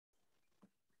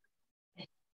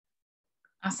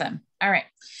Awesome. All right.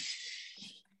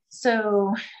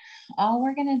 So all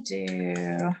we're going to do,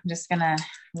 I'm just going to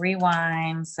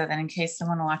rewind so that in case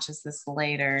someone watches this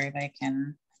later, they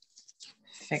can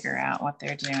figure out what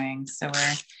they're doing. So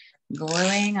we're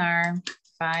gluing our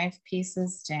 5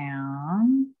 pieces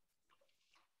down.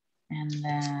 And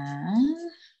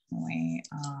then we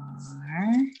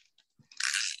are,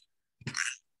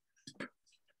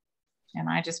 and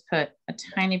I just put a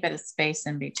tiny bit of space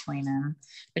in between them,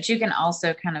 but you can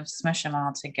also kind of smush them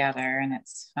all together and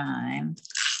it's fine.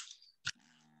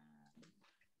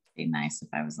 Be nice if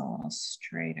I was a little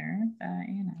straighter, but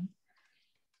you know.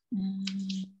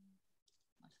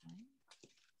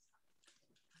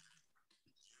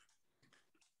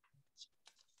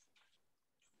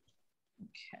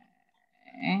 Okay.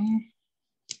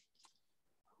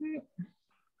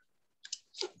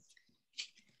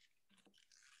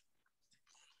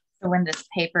 So when this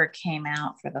paper came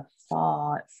out for the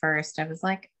fall, at first I was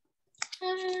like,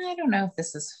 I don't know if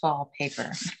this is fall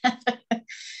paper.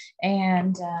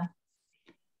 And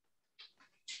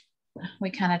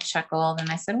we kind of chuckled and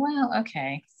I said, well,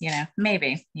 okay, you know,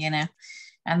 maybe, you know.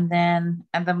 And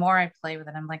the more I play with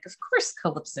it, I'm like, of course,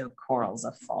 Calypso Coral's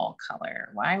a fall color.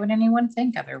 Why would anyone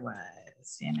think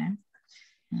otherwise, you know?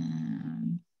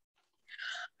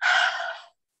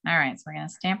 All right, so we're going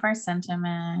to stamp our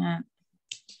sentiment.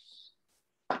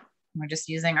 We're just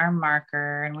using our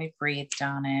marker and we breathed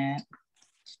on it.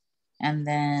 And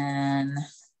then,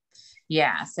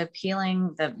 yeah, so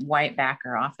peeling the white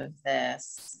backer off of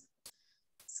this,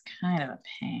 it's kind of a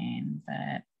pain,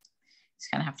 but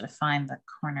just gonna have to find the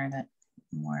corner that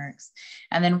works.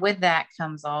 And then with that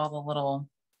comes all the little,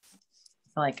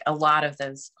 like a lot of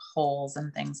those holes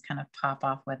and things kind of pop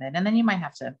off with it. And then you might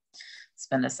have to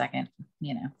spend a second,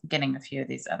 you know, getting a few of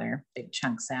these other big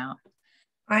chunks out.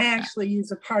 I actually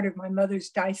use a part of my mother's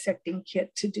dissecting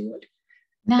kit to do it.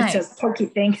 Nice. It's a pokey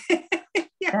thing.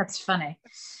 Yeah. That's funny.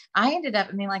 I ended up,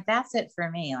 I mean, like, that's it for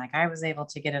me. Like, I was able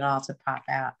to get it all to pop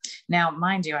out. Now,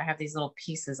 mind you, I have these little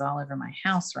pieces all over my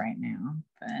house right now,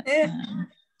 but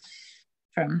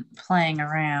from playing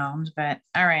around. But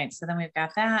all right, so then we've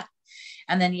got that.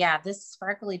 And then, yeah, this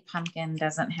sparkly pumpkin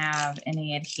doesn't have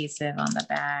any adhesive on the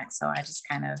back. So I just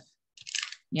kind of,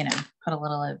 you know, put a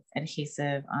little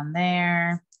adhesive on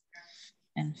there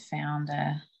and found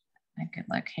a good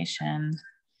location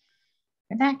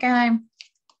for that guy.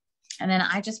 And then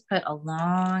I just put a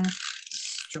long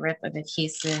strip of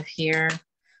adhesive here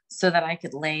so that I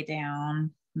could lay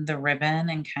down the ribbon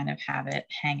and kind of have it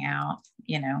hang out,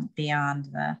 you know, beyond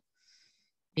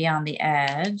the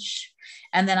edge.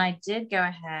 And then I did go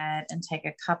ahead and take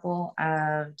a couple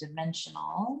of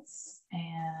dimensionals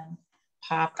and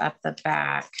pop up the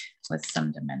back with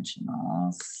some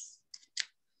dimensionals.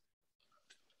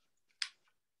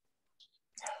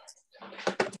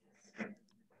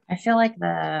 I feel like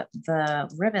the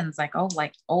ribbon's like old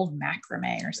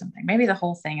macrame or something. Maybe the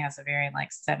whole thing has a very like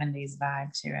 70s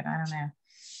vibe to it. I don't know.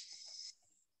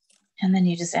 And then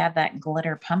you just add that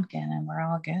glitter pumpkin and we're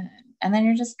all good. And then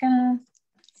you're just gonna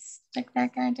stick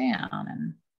that guy down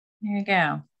and there you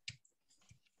go.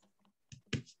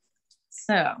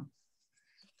 So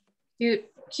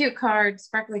cute card,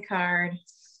 sparkly card.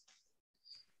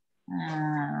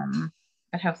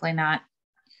 But hopefully not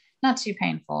too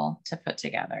painful to put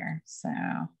together. So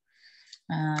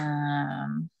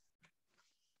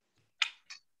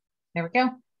there we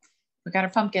go. We got our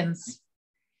pumpkins.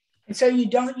 And so you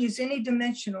don't use any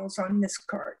dimensionals on this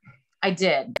card? I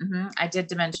did. I did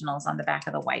dimensionals on the back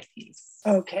of the white piece.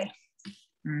 Okay.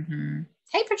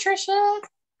 Hey, Patricia.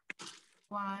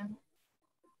 Fine.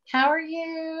 How are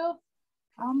you?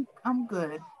 I'm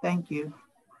good. Thank you.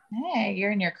 Hey,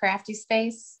 you're in your crafty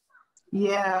space?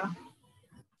 Yeah.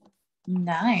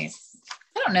 Nice.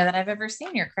 I don't know that I've ever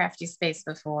seen your crafty space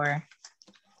before.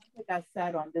 I think I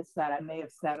sat on this side. I may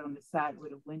have sat on the side where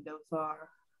the windows are.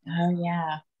 Oh,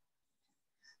 yeah.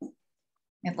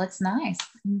 It looks nice.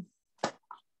 I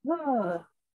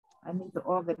need to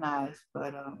organize,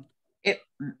 but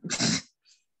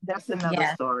that's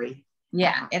another story.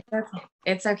 Yeah,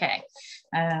 it's okay.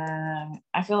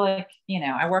 I feel like, you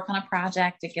know, I work on a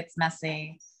project, it gets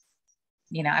messy.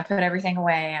 You know, I put everything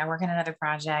away. I work on another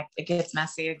project, it gets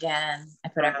messy again. I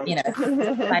put up, you know,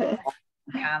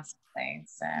 constantly.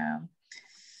 So,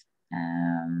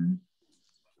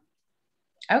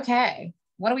 okay.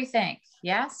 What do we think?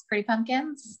 Yes, pretty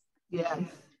pumpkins? Yeah.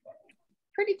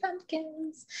 Pretty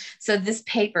pumpkins. So this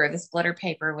paper, this glitter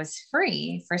paper was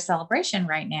free for celebration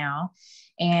right now.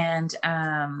 And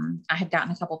I had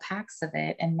gotten a couple packs of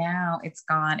it, and now it's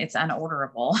gone. It's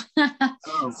unorderable.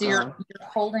 Oh, So you're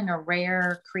holding a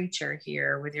rare creature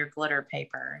here with your glitter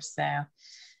paper. So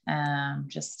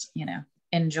just, you know,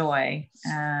 enjoy,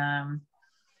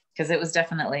 because it was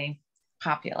definitely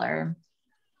popular.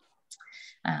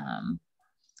 And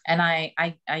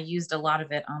I used a lot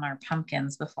of it on our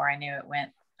pumpkins before I knew it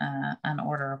went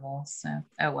unorderable. So,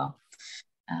 oh well.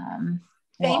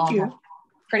 Thank you.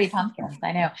 Pretty pumpkins.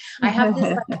 I know. I have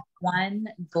this like one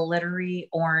glittery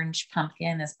orange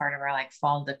pumpkin as part of our like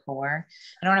fall decor.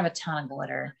 I don't have a ton of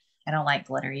glitter. I don't like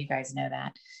glitter. You guys know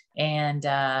that. And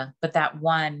but that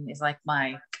one is like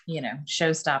my, you know,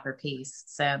 showstopper piece.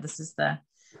 So this is the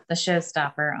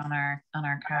showstopper on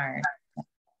our card.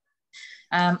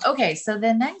 Okay, so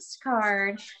the next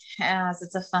card has,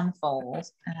 it's a fun fold.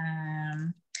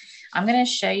 I'm going to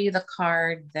show you the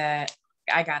card that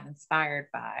I got inspired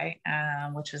by,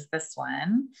 which was this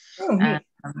one. Oh,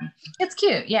 it's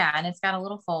cute. Yeah. And it's got a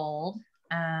little fold.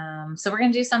 So we're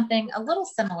going to do something a little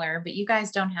similar, but you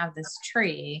guys don't have this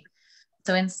tree.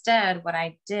 So instead, what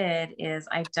I did is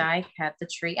I die cut the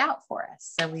tree out for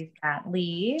us. So we've got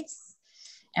leaves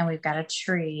and we've got a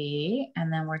tree,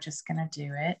 and then we're just going to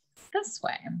do it this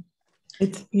way.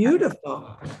 it's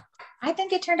beautiful. I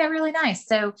think it turned out really nice.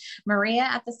 So Maria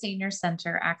at the senior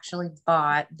center actually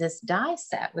bought this die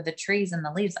set with the trees and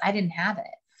the leaves. I didn't have it.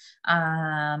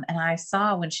 And I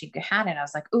saw when she had it, I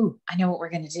was like, ooh, I know what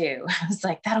we're going to do. I was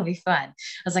like, that'll be fun.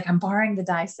 I was like, I'm borrowing the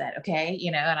die set. Okay.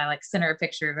 You know, and I like sent her a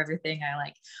picture of everything I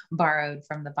like borrowed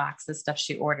from the box of stuff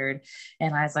she ordered.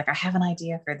 And I was like, I have an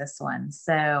idea for this one.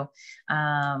 So,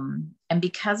 and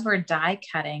because we're die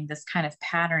cutting this kind of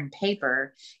pattern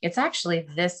paper, it's actually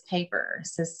this paper.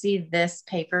 So see this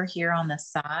paper here on the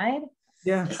side?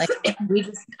 Yeah. Like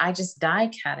I just die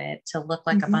cut it to look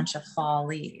like a bunch of fall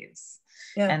leaves.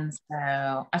 yeah. And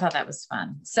so I thought that was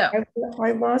fun. So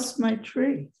I lost my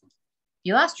tree.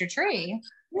 you lost your tree.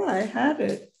 Yeah, I had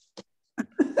it.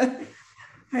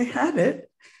 I had it.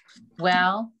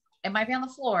 Well, it might be on the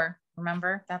floor.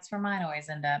 Remember, that's where mine always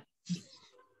end up.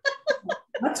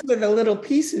 That's where the little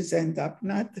pieces end up,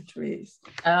 not the trees.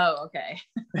 Oh, okay.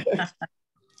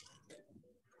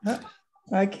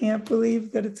 I can't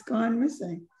believe that it's gone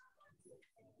missing.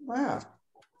 Wow.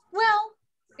 Well,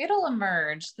 it'll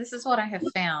emerge. This is what I have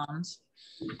found,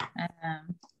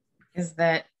 is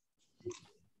that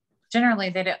generally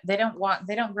they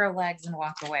don't grow legs and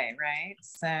walk away, right?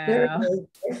 So There it is.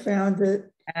 I found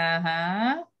it.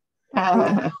 Uh-huh.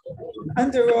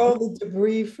 Under all the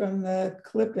debris from the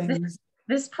clippings.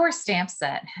 This poor stamp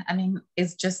set, I mean,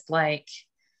 is just like,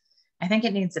 I think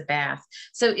it needs a bath.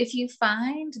 So if you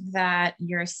find that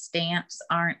your stamps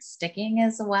aren't sticking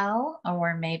as well,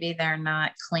 or maybe they're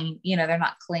not clean, you know, they're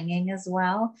not clinging as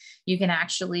well, you can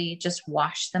actually just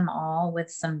wash them all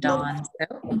with some Dawn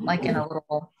soap, like in a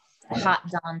little hot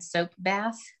Dawn soap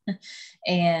bath,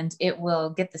 and it will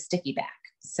get the sticky back.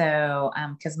 So,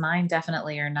 because mine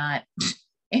definitely are not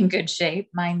in good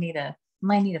shape. Mine need a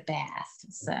bath.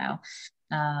 So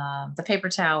the paper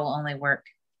towel will only work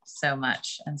so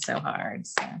much and so hard.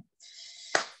 So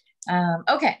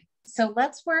okay, so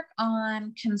let's work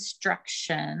on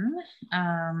construction.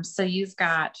 So you've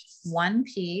got one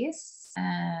piece.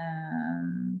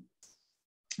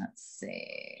 Let's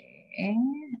see.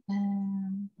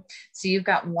 So you've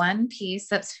got one piece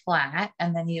that's flat,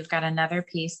 and then you've got another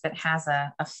piece that has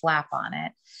a flap on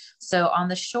it. So on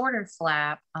the shorter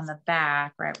flap on the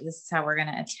back, right, this is how we're going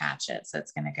to attach it. So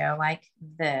it's going to go like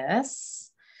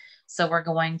this. So we're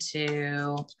going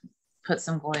to put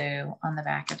some glue on the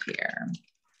back of here.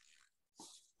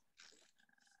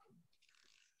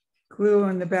 Glue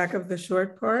on the back of the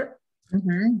short part?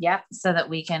 Mm-hmm, yep, so that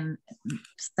we can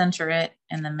center it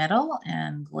in the middle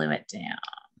and glue it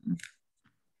down.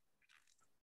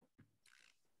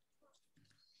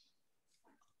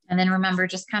 And then remember,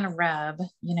 just kind of rub,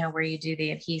 you know, where you do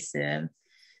the adhesive,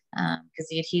 because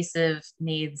the adhesive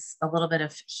needs a little bit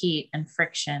of heat and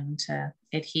friction to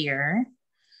adhere.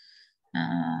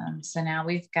 So now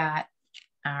we've got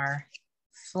our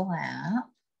flap.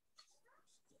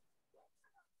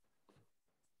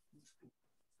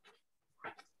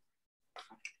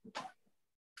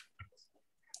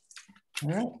 All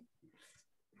right.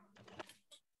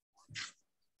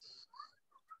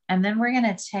 And then we're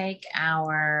going to take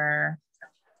our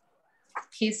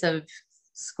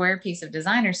square piece of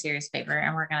designer series paper,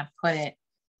 and we're going to put it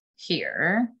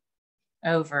here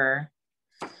over.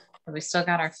 We still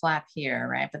got our flap here,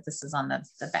 right? But this is on the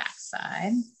back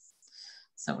side.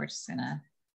 So we're just going to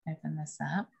open this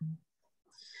up.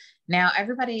 Now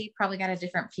everybody probably got a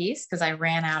different piece because I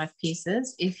ran out of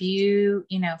pieces. If you,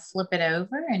 flip it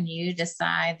over and you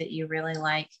decide that you really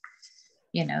like,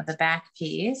 the back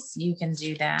piece, you can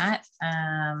do that.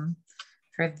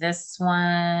 For this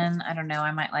one, I don't know,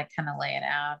 I might like kind of lay it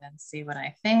out and see what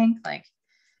I think. Like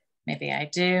maybe I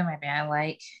do, maybe I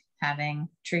like having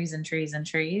trees and trees and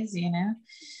trees,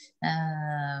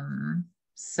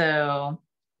 So,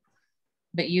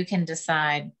 but you can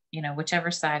decide,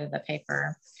 whichever side of the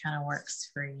paper kind of works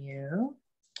for you.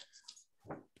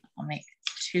 I'll make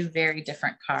 2 very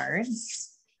different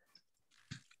cards.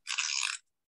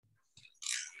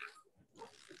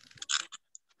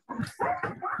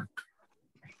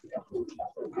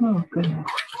 Oh,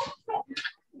 goodness.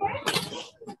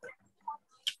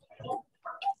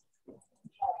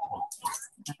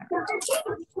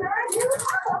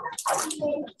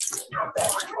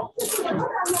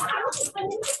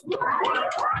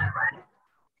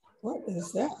 What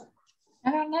is that?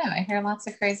 I don't know. I hear lots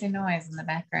of crazy noise in the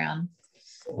background.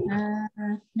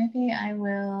 Maybe I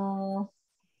will,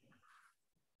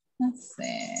 let's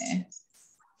see.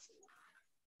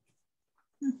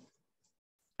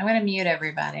 I'm going to mute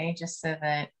everybody just so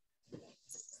that,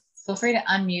 feel free to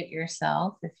unmute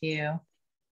yourself if you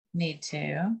need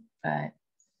to, but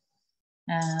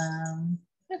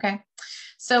okay.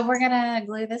 So we're going to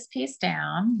glue this piece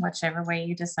down, whichever way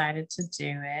you decided to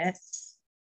do it.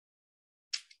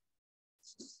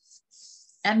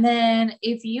 And then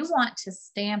if you want to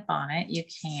stamp on it, you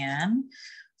can,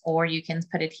 or you can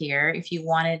put it here. If you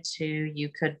wanted to, you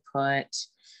could put,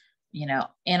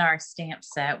 in our stamp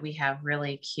set, we have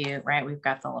really cute, right? We've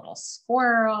got the little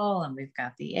squirrel and we've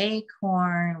got the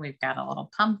acorn. We've got a little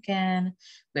pumpkin.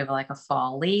 We have like a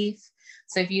fall leaf.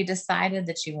 So if you decided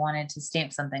that you wanted to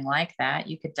stamp something like that,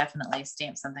 you could definitely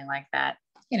stamp something like that,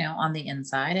 on the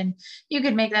inside, and you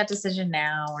could make that decision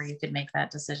now, or you could make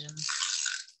that decision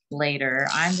later.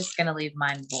 I'm just going to leave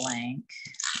mine blank.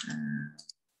 I'm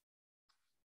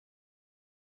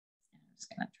just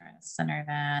going to try to center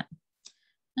that.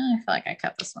 I feel like I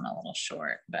cut this one a little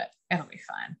short, but it'll be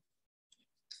fine.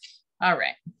 All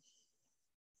right.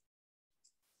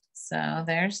 So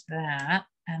there's that.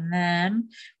 And then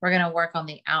we're going to work on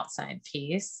the outside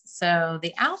piece. So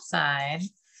the outside,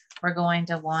 we're going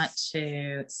to want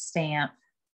to stamp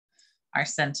our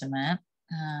sentiment.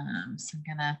 So I'm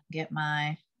going to get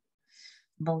my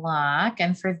block.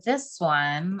 And for this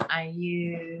one, I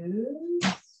used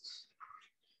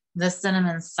the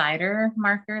cinnamon cider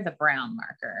marker, the brown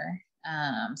marker.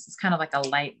 So it's kind of like a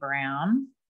light brown.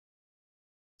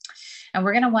 And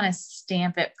we're going to want to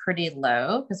stamp it pretty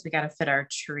low because we got to fit our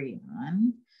tree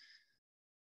on.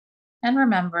 And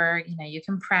remember, you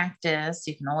can practice.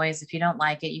 You can always, if you don't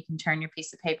like it, you can turn your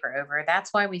piece of paper over.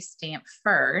 That's why we stamp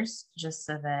first, just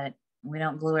so that we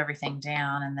don't glue everything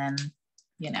down and then,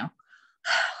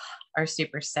 are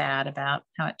super sad about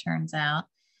how it turns out.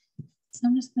 So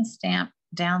I'm just going to stamp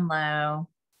down low.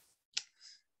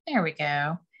 There we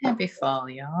go. Happy fall,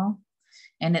 y'all.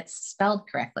 And it's spelled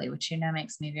correctly, which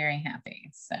makes me very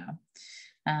happy. So,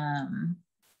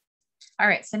 all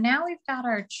right. So now we've got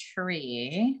our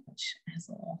tree, which has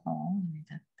a little hole. I need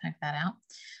to pack that out.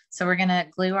 So we're going to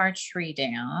glue our tree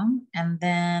down, and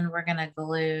then we're going to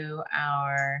glue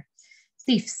our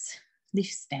leaves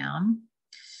down.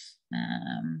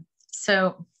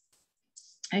 So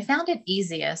I found it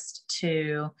easiest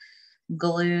to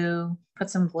put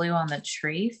some glue on the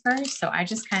tree first. So I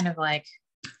just kind of like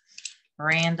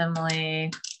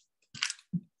randomly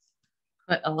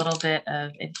put a little bit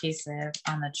of adhesive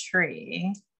on the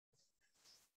tree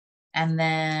and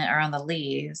then, or on the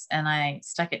leaves, and I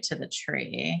stuck it to the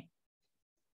tree.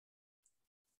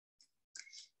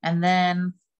 And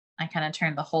then I kind of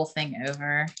turned the whole thing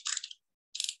over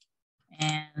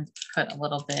and put a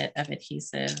little bit of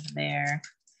adhesive there.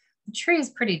 The tree is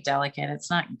pretty delicate.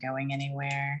 It's not going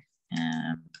anywhere.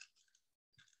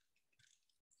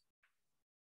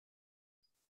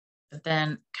 But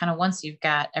then kind of once you've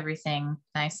got everything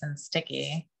nice and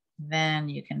sticky, then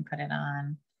you can put it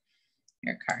on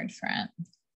your card front.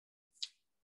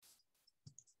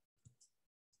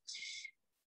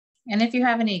 And if you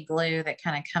have any glue that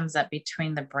kind of comes up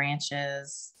between the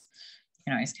branches, you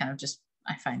can always kind of just,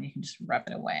 I find you can just rub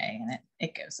it away and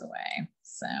it goes away.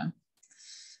 So,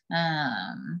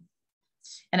 and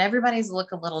everybody's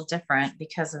look a little different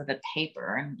because of the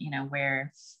paper and,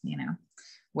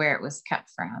 where it was cut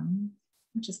from,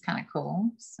 which is kind of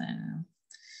cool. So,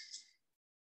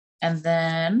 and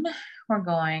then we're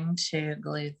going to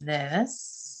glue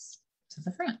this to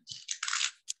the front.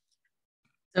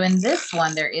 So in this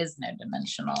one, there is no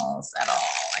dimensionals at all.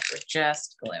 Like we're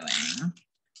just gluing.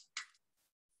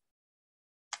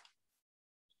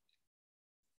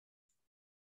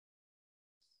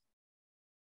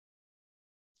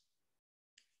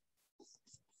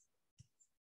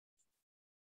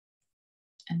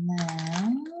 And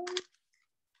then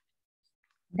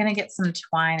I'm gonna get some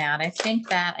twine out. I think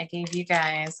that I gave you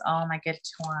guys all my good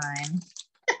twine.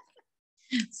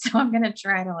 So I'm gonna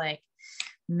try to like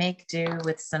make do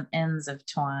with some ends of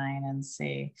twine and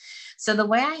see. So the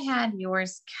way I had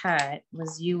yours cut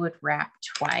was you would wrap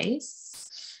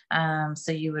twice.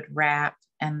 So you would wrap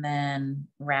and then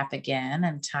wrap again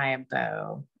and tie a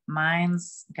bow.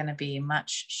 Mine's gonna be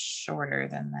much shorter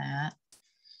than that.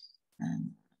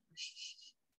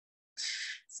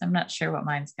 So I'm not sure what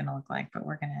mine's gonna look like, but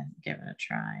we're gonna give it a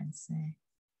try and see.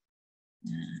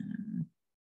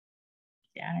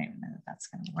 Yeah, I don't even know if that's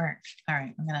going to work. All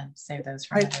right, I'm going to save those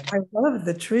for another day. I love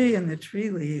the tree and the tree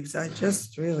leaves. I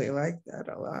just really like that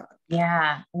a lot.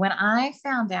 Yeah, when I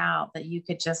found out that you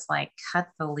could just like cut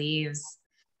the leaves,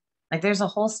 like there's a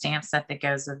whole stamp set that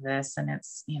goes with this and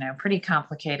it's, you know, pretty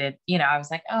complicated. You know, I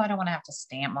was like, oh, I don't want to have to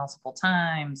stamp multiple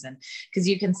times. And because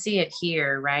you can see it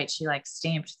here, right? She like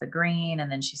stamped the green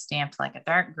and then she stamped like a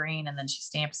dark green and then she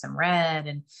stamped some red.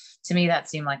 And to me, that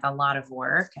seemed like a lot of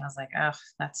work. And I was like, oh,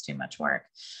 that's too much work.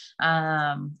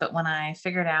 But when I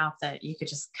figured out that you could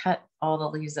just cut all the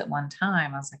leaves at one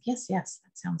time, I was like, yes, that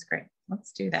sounds great.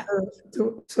 Let's do that.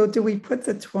 So do we put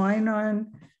the twine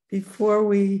on before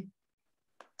we?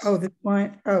 Oh, the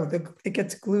twine. Oh, it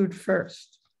gets glued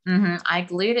first. I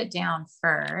glued it down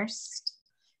first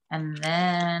and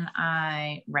then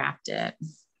I wrapped it.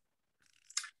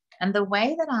 And the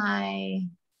way that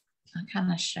I'll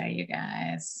kind of show you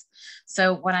guys.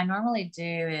 So what I normally do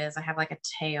is I have like a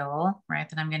tail, right,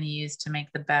 that I'm going to use to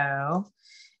make the bow.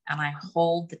 And I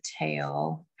hold the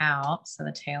tail out. So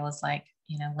the tail is like,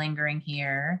 you know, lingering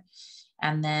here.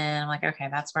 And then I'm like, okay,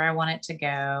 that's where I want it to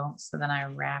go. So then I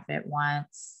wrap it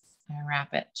once. I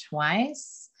wrap it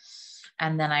twice,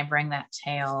 and then I bring that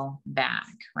tail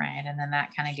back, right? And then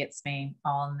that kind of gets me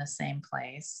all in the same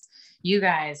place. You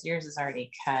guys, yours is already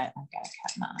cut. I've got to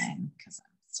cut mine because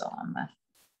I'm still on the.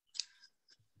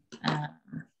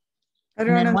 I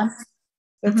don't know.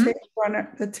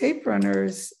 The tape runner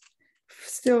is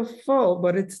still full,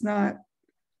 but it's not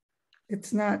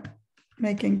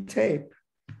making tape.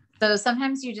 So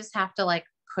sometimes you just have to like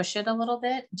push it a little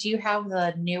bit. Do you have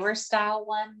the newer style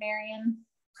one, Marion?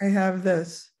 I have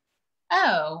this.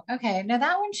 Oh, okay. No,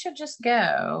 that one should just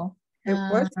go. It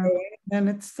was going and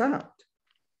it stopped.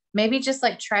 Maybe just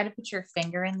like try to put your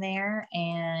finger in there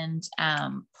and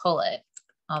pull it.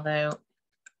 Although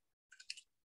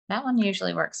that one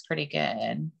usually works pretty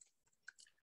good.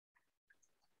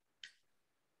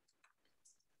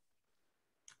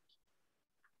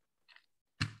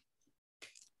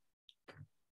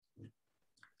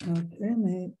 Okay,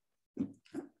 mate.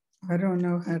 I don't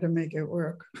know how to make it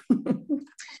work.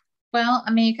 Well,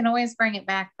 I mean, you can always bring it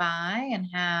back by and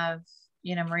have,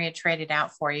 you know, Maria trade it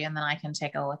out for you, and then I can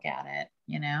take a look at it,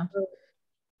 you know.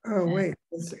 Oh, wait,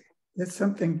 there's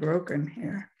something broken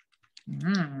here.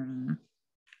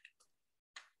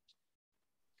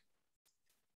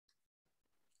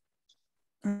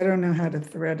 I don't know how to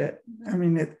thread it. I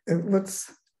mean, it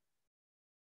looks.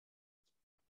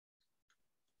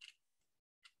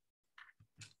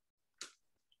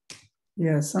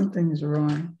 Yeah, something's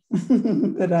wrong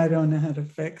that I don't know how to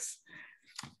fix.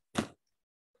 Do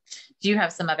you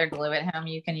have some other glue at home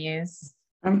you can use?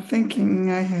 I'm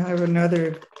thinking I have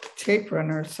another tape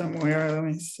runner somewhere. Let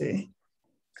me see.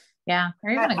 Yeah.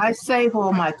 I save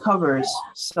all my covers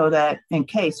so that in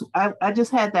case. I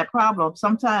just had that problem.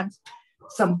 Sometimes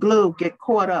some glue get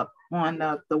caught up on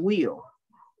the wheel.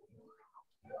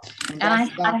 And I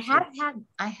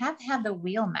have had the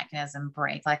wheel mechanism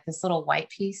break, like this little white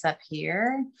piece up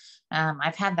here.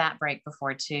 I've had that break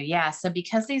before too. Yeah. So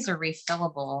because these are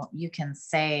refillable, you can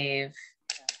save,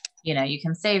 you know, you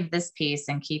can save this piece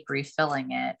and keep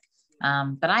refilling it.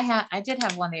 But I did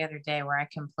have one the other day where I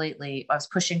was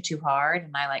pushing too hard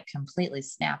and I like completely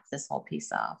snapped this whole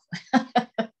piece off.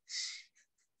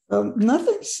 Well,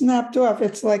 nothing snapped off.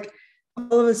 It's like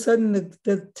all of a sudden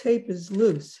the tape is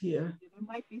loose here. There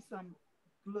might be some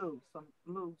glue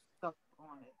stuck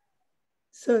on it.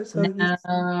 So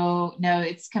no,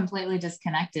 it's completely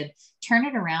disconnected. Turn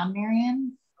it around,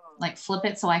 Marion. Like flip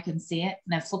it so I can see it.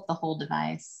 No, flip the whole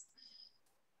device.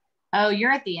 Oh,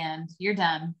 you're at the end. You're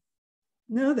done.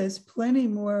 No, there's plenty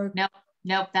more.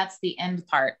 Nope. That's the end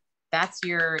part. That's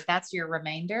your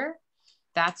remainder.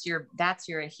 That's your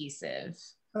adhesive.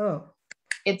 Oh,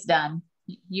 it's done.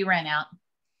 You ran out.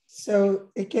 So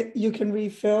you can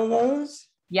refill those?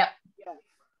 Yep.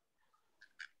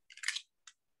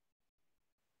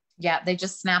 Yeah, they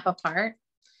just snap apart.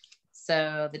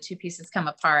 So the two pieces come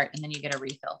apart and then you get a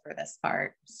refill for this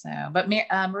part. So, but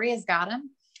Maria's got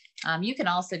them. You can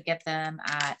also get them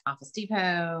at Office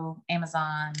Depot,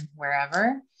 Amazon,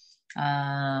 wherever.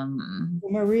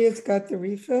 Maria's got the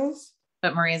refills.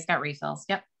 But Maria's got refills.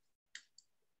 Yep.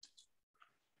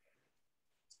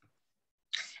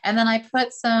 And then I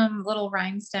put some little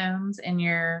rhinestones in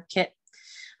your kit.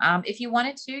 If you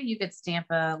wanted to, you could stamp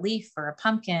a leaf or a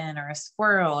pumpkin or a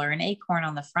squirrel or an acorn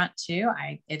on the front too.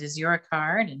 It is your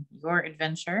card and your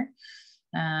adventure.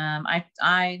 I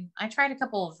tried a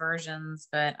couple of versions,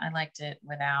 but I liked it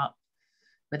without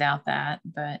that.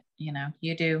 But you know,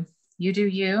 you do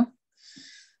you.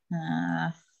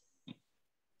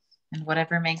 And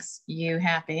whatever makes you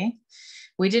happy.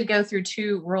 We did go through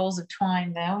 2 rolls of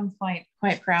twine though. I'm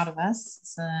quite proud of us.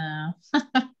 So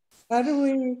How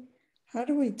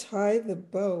do we tie the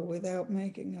bow without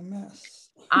making a mess?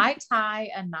 I tie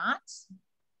a knot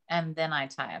and then I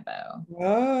tie a bow.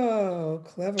 Oh,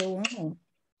 clever one.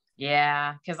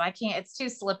 Yeah, because I can't, it's too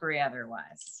slippery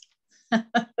otherwise.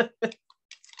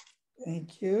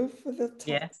 Thank you for the tip.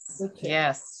 Yes.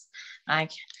 Yes.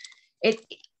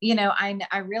 You know,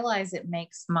 I realize it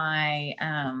makes my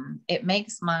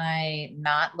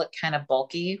knot look kind of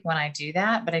bulky when I do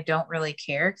that, but I don't really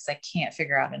care because I can't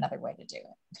figure out another way to do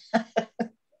it.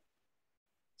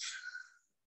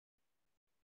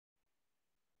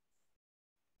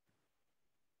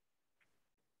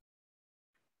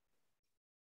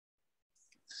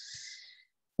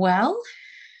 Well,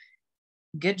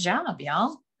 good job,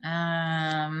 y'all.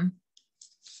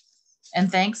 And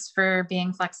thanks for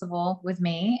being flexible with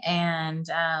me. And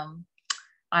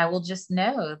I will just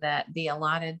know that the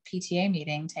allotted PTA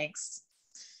meeting takes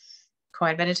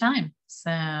quite a bit of time.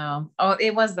 So, oh,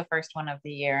 it was the first one of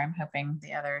the year. I'm hoping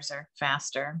the others are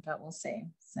faster, but we'll see.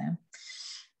 So,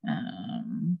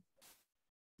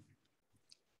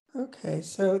 okay,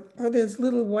 so there's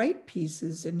little white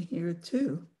pieces in here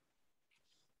too.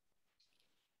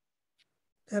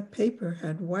 That paper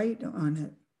had white on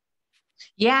it.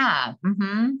 Yeah.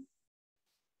 Mm-hmm.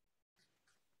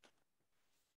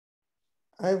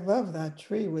 I love that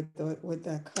tree with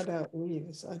that cutout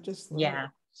leaves. I just love it.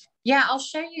 Yeah, I'll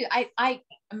show you.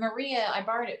 Maria, I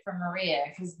borrowed it from Maria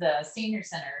because the senior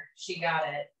center, she got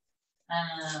it.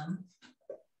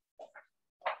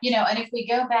 You know, and if we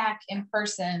go back in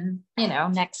person, you know,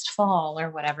 next fall or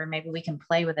whatever, maybe we can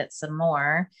play with it some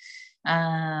more.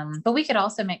 But we could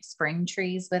also make spring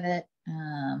trees with it.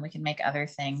 We can make other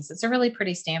things. It's a really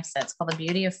pretty stamp set. It's called The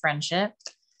Beauty of Friendship.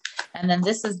 And then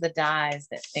this is the dies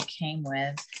that it came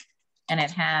with. And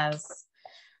it has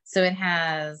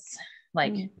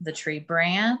like the tree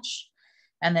branch,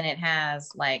 and then it has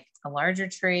like a larger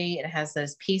tree. It has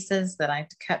those pieces that I have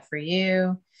to cut for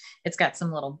you. It's got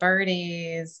some little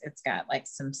birdies. It's got like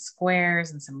some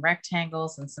squares and some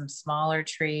rectangles and some smaller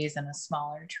trees and a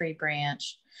smaller tree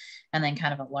branch, and then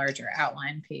kind of a larger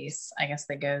outline piece, I guess,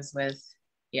 that goes with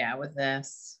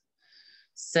this.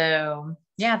 So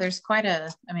yeah, there's quite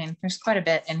a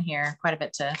bit in here, quite a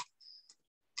bit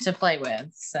to play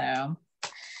with. So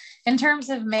in terms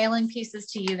of mailing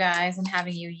pieces to you guys and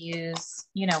having you use,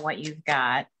 you know, what you've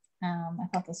got, I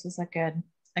thought this was a good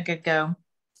go.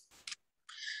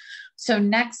 So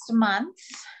next month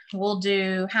we'll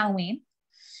do Halloween.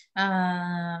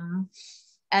 And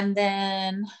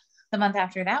then the month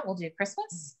after that we'll do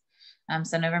Christmas.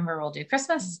 So November we'll do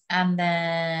Christmas, and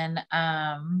then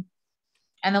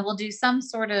we'll do some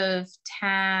sort of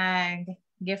tag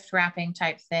gift wrapping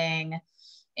type thing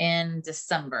in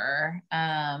December.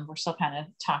 We're still kind of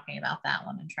talking about that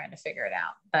one and trying to figure it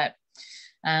out, but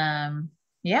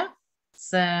yeah,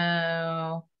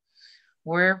 so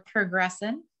we're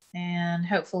progressing, and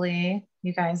hopefully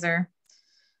you guys are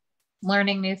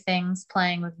learning new things,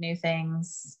 playing with new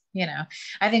things. You know,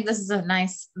 I think this is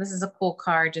a cool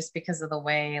card just because of the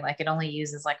way, like, it only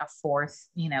uses like a fourth,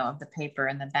 you know, of the paper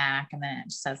in the back, and then it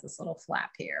just has this little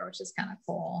flap here, which is kind of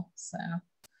cool. So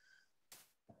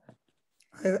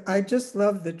I just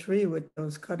love the tree with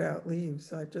those cutout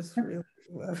leaves. I just really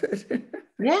love it.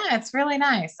 yeah, it's really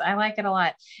nice. I like it a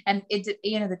lot. And it,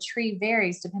 you know, the tree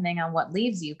varies depending on what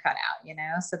leaves you cut out, you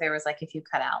know? So there was like, if you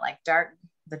cut out like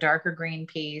the darker green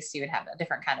piece, you would have a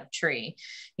different kind of tree.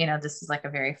 You know, this is like a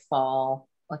very fall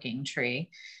looking tree.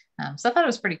 So I thought it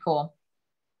was pretty cool.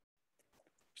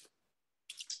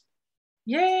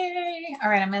 Yay. All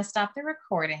right, I'm going to stop the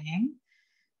recording.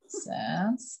 So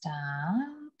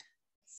stop.